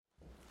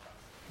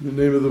In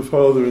the name of the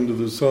Father, and of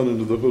the Son, and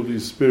of the Holy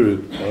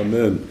Spirit.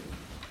 Amen.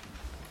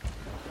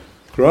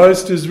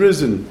 Christ is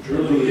risen.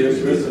 Truly he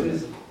is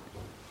risen.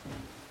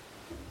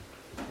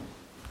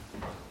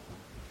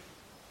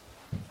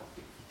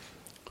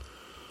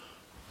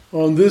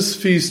 On this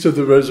feast of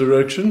the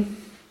resurrection,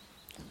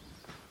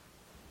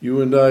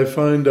 you and I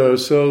find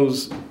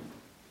ourselves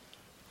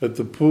at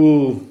the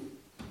pool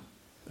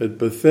at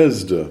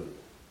Bethesda.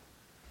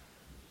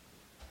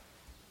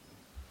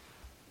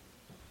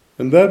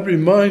 And that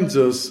reminds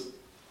us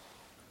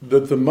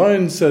that the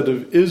mindset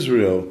of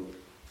Israel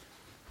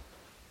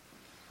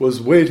was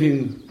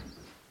waiting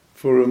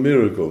for a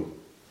miracle.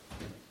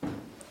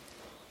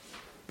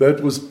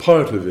 That was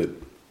part of it.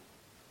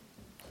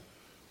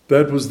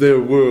 That was their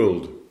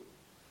world.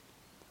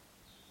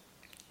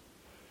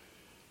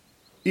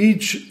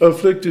 Each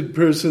afflicted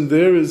person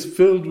there is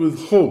filled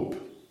with hope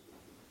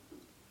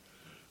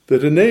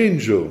that an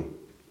angel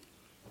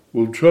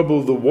will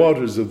trouble the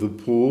waters of the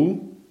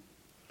pool,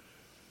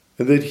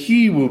 and that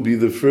he will be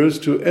the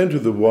first to enter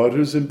the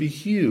waters and be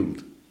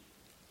healed.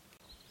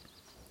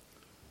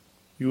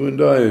 You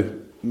and I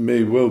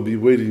may well be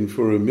waiting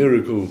for a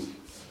miracle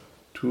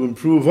to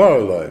improve our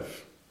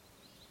life.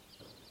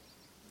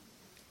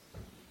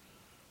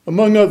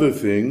 Among other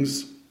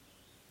things,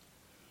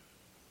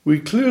 we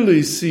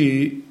clearly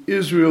see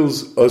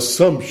Israel's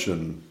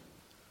assumption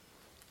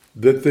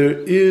that there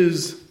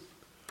is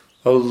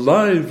a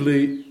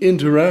lively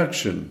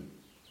interaction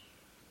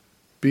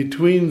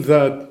between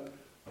that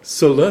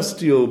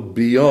celestial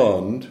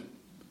beyond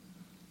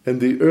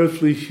and the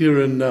earthly here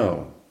and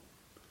now,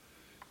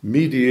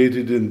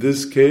 mediated in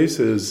this case,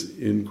 as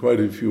in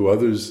quite a few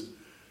others,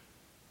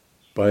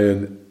 by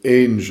an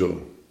angel.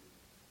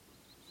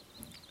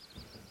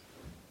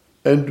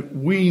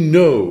 And we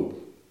know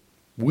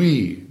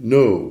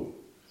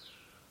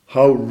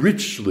how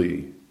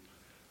richly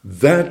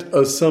that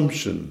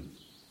assumption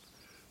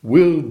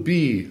will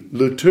be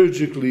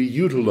liturgically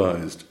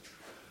utilized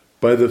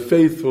by the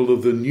faithful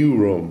of the New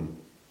Rome.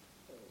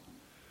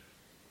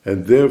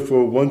 And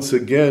therefore, once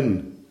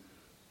again,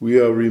 we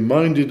are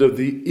reminded of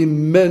the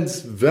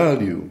immense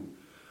value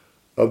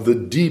of the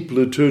deep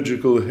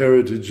liturgical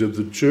heritage of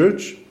the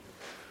Church,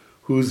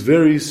 whose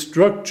very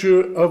structure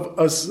of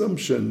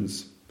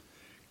assumptions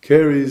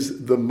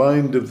carries the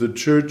mind of the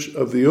Church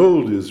of the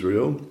old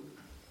Israel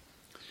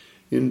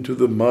into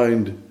the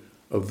mind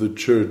of the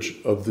Church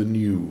of the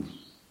new.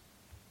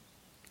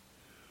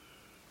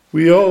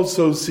 We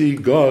also see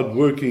God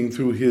working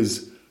through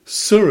his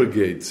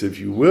surrogates, if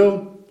you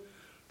will,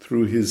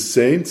 through his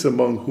saints,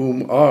 among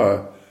whom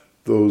are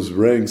those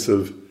ranks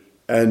of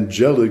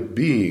angelic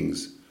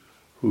beings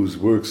whose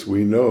works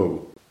we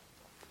know.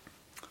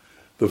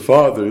 The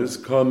Fathers,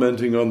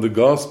 commenting on the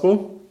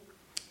Gospel,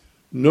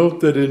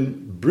 note that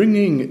in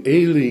bringing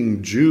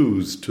ailing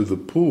Jews to the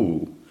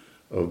pool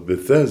of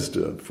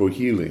Bethesda for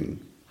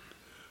healing,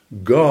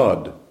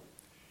 God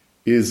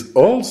is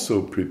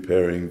also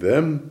preparing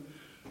them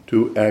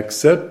to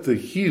accept the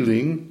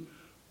healing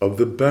of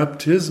the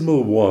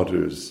baptismal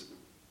waters.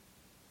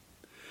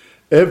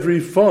 Every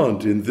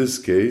font, in this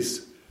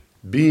case,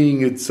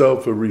 being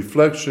itself a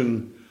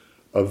reflection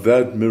of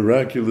that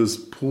miraculous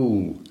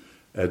pool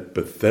at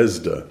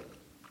Bethesda.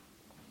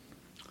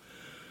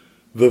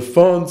 The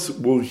fonts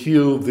will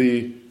heal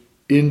the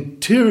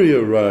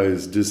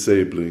interiorized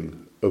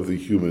disabling of the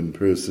human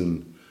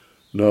person,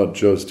 not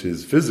just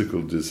his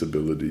physical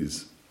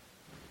disabilities.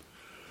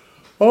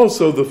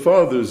 Also, the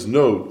Fathers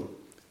note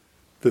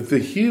that the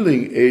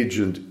healing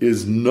agent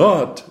is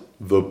not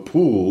the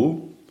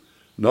pool,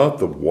 not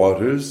the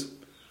waters,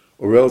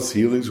 or else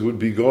healings would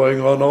be going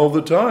on all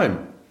the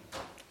time.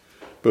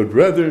 But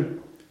rather,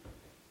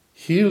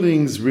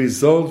 healings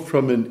result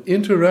from an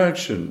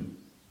interaction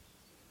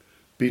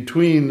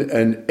between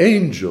an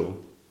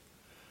angel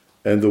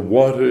and the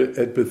water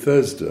at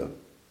Bethesda.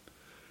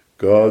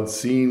 God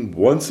seen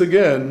once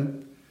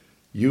again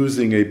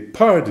using a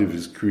part of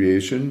his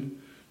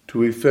creation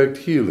to effect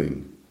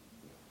healing.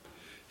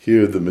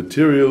 Here the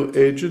material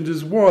agent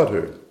is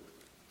water,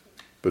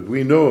 but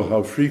we know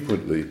how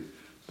frequently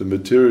the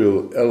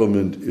material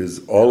element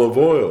is olive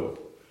oil,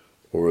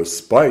 or a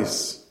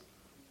spice,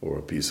 or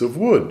a piece of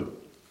wood.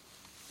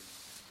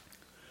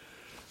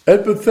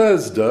 At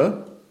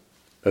Bethesda,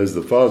 as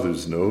the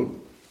Fathers note,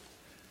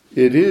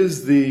 it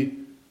is the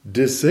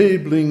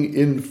disabling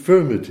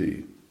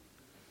infirmity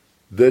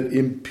that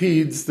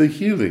impedes the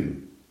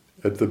healing.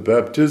 At the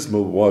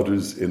baptismal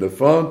waters in a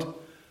font,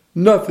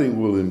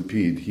 nothing will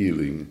impede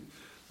healing,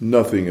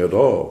 nothing at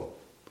all.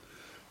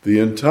 The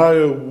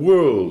entire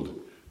world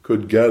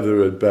could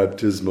gather at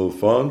baptismal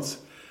fonts,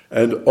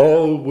 and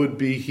all would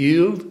be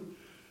healed,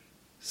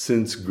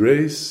 since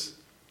grace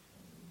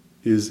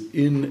is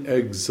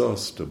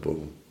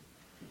inexhaustible.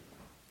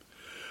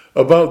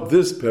 About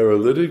this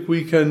paralytic,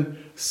 we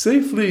can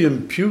safely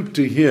impute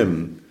to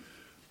him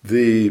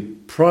the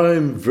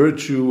prime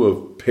virtue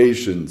of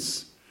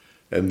patience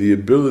and the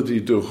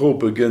ability to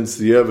hope against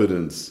the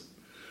evidence,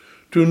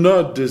 to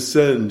not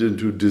descend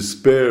into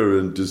despair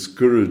and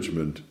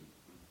discouragement.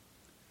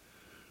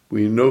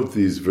 we note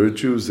these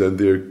virtues and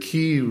their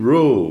key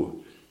role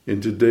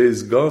in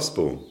today's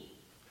gospel.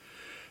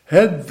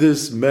 Had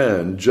this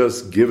man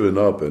just given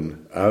up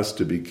and asked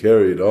to be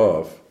carried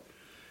off,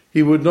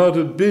 he would not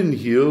have been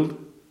healed,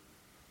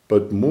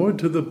 but more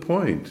to the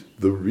point,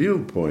 the real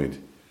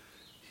point,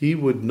 he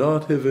would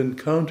not have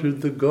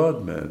encountered the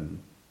God-man.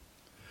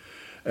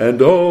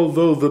 And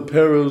although the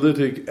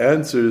paralytic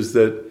answers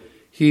that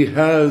he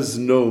has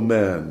no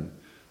man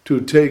to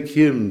take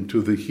him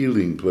to the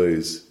healing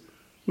place,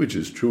 which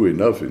is true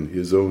enough in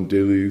his own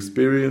daily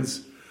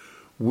experience,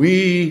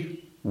 we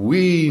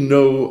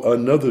know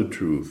another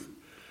truth,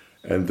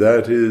 and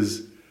that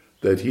is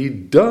that he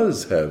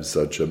does have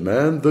such a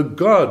man, the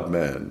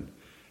God-man,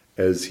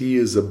 as he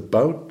is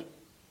about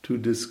to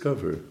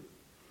discover.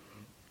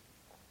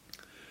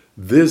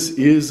 This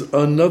is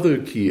another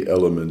key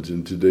element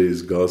in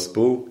today's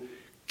gospel,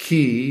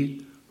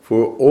 key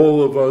for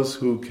all of us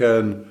who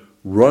can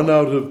run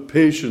out of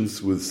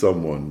patience with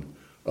someone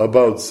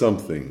about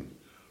something,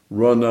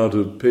 run out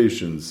of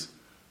patience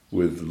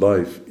with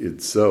life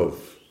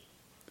itself.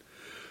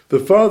 The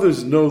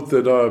fathers note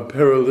that our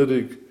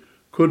paralytic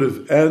could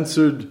have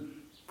answered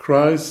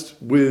Christ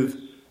with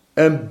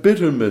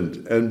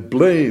embitterment and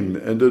blame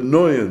and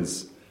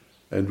annoyance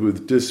and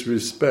with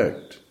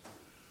disrespect.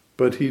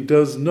 But he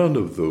does none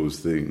of those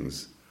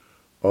things,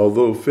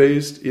 although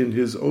faced in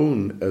his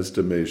own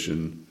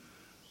estimation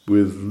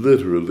with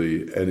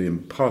literally an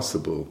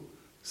impossible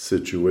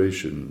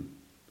situation.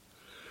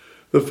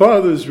 The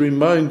fathers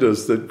remind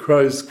us that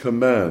Christ's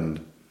command,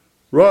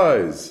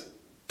 "Rise,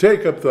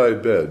 take up thy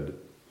bed,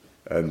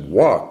 and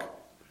walk,"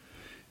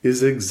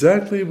 is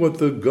exactly what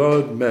the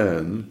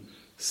God-man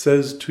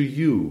says to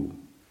you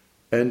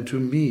and to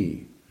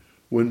me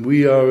when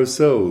we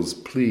ourselves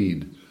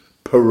plead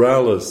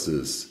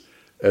paralysis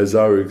as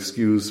our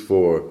excuse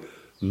for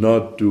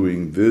not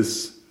doing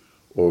this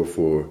or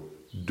for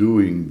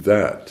doing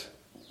that.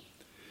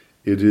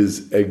 It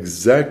is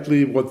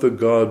exactly what the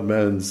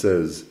God-man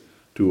says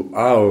to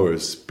our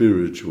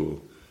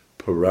spiritual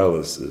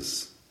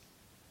paralysis.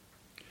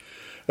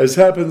 As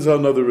happens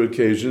on other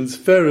occasions,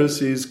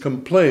 Pharisees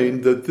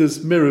complained that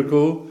this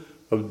miracle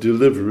of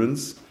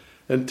deliverance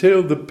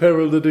entailed the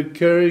paralytic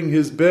carrying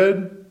his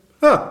bed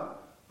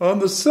on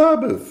the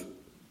Sabbath.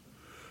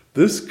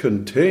 This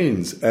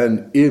contains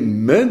an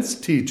immense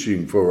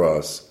teaching for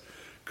us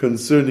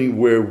concerning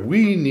where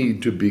we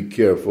need to be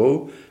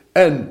careful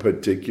and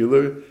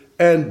particular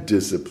and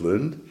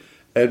disciplined,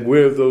 and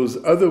where those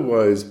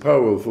otherwise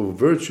powerful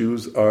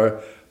virtues are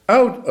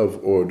out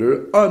of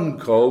order,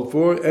 uncalled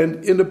for,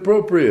 and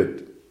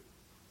inappropriate.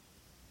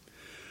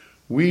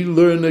 We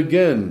learn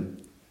again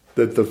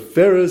that the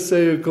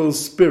Pharisaical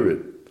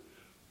spirit,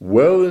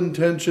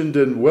 well-intentioned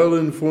and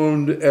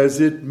well-informed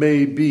as it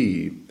may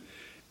be,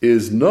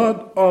 is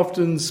not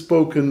often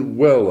spoken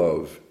well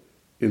of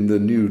in the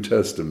New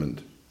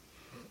Testament.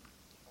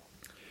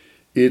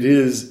 It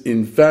is,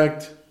 in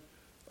fact,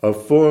 a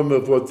form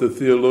of what the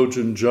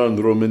theologian John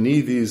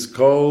Romanides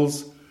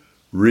calls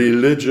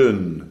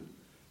religion,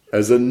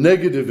 as a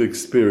negative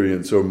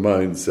experience or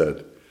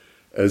mindset,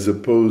 as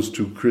opposed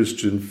to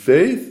Christian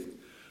faith,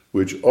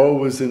 which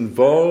always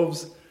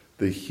involves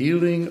the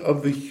healing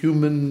of the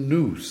human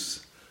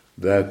nous,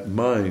 that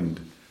mind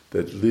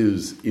that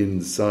lives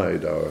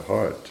inside our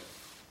heart.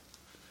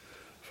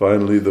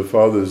 Finally, the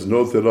fathers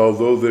note that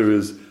although there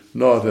is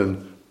not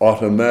an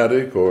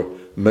automatic or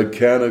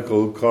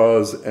mechanical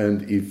cause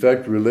and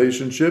effect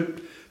relationship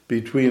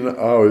between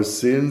our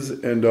sins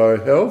and our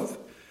health,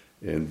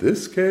 in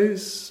this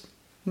case,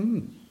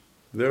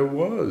 there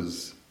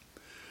was.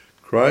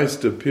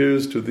 Christ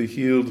appears to the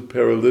healed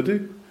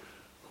paralytic,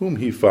 whom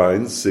he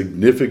finds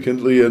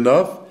significantly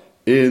enough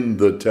in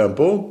the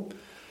temple,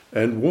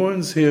 and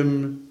warns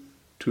him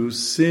to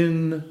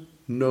sin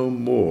no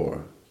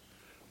more,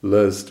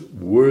 lest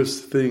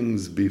worse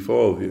things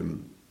befall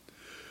him.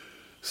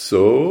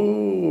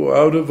 So,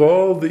 out of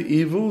all the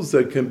evils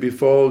that can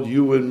befall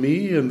you and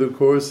me in the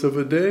course of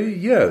a day,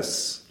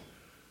 yes,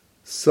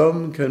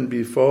 some can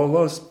befall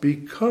us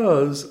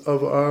because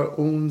of our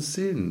own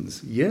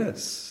sins,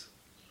 yes.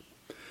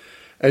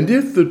 And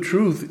if the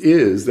truth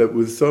is that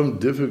with some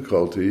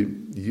difficulty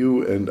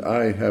you and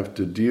I have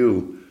to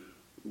deal,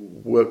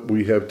 what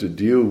we have to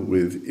deal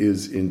with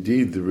is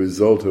indeed the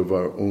result of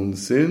our own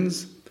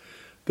sins,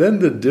 then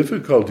the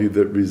difficulty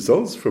that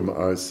results from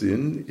our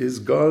sin is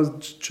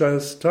God's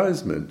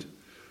chastisement,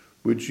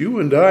 which you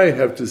and I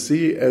have to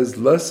see as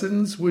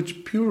lessons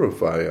which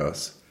purify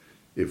us,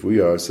 if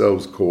we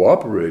ourselves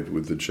cooperate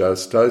with the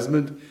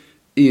chastisement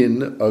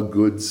in a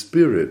good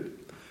spirit,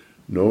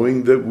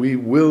 knowing that we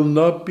will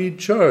not be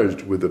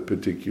charged with a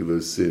particular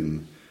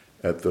sin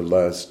at the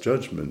last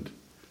judgment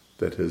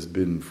that has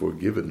been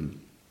forgiven.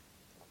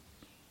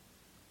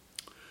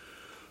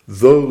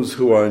 Those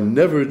who are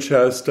never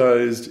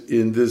chastised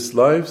in this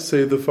life,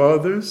 say the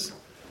fathers,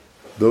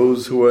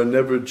 those who are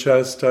never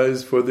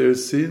chastised for their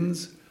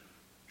sins,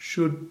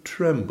 should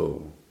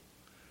tremble,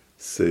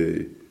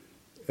 say,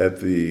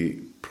 at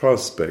the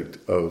prospect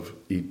of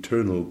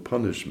eternal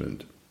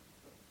punishment.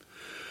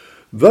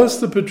 Thus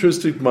the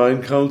patristic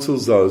mind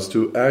counsels us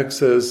to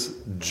access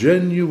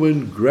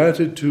genuine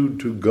gratitude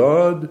to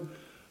God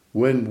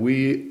when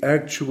we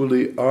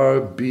actually are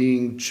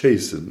being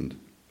chastened.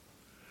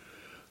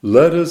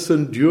 Let us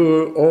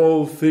endure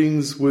all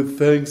things with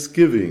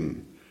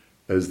thanksgiving,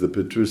 as the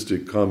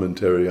patristic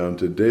commentary on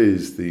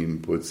today's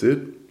theme puts it.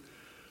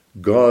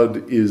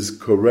 God is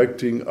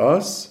correcting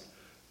us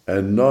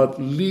and not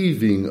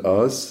leaving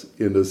us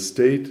in a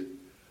state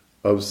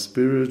of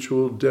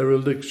spiritual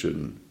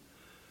dereliction.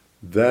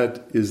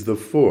 That is the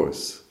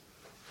force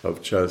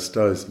of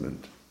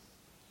chastisement.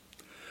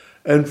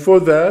 And for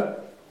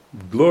that,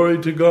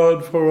 glory to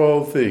God for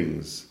all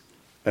things.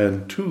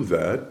 And to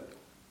that,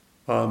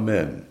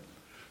 Amen.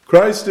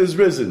 Christ is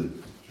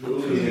risen.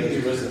 Truly he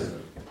is risen.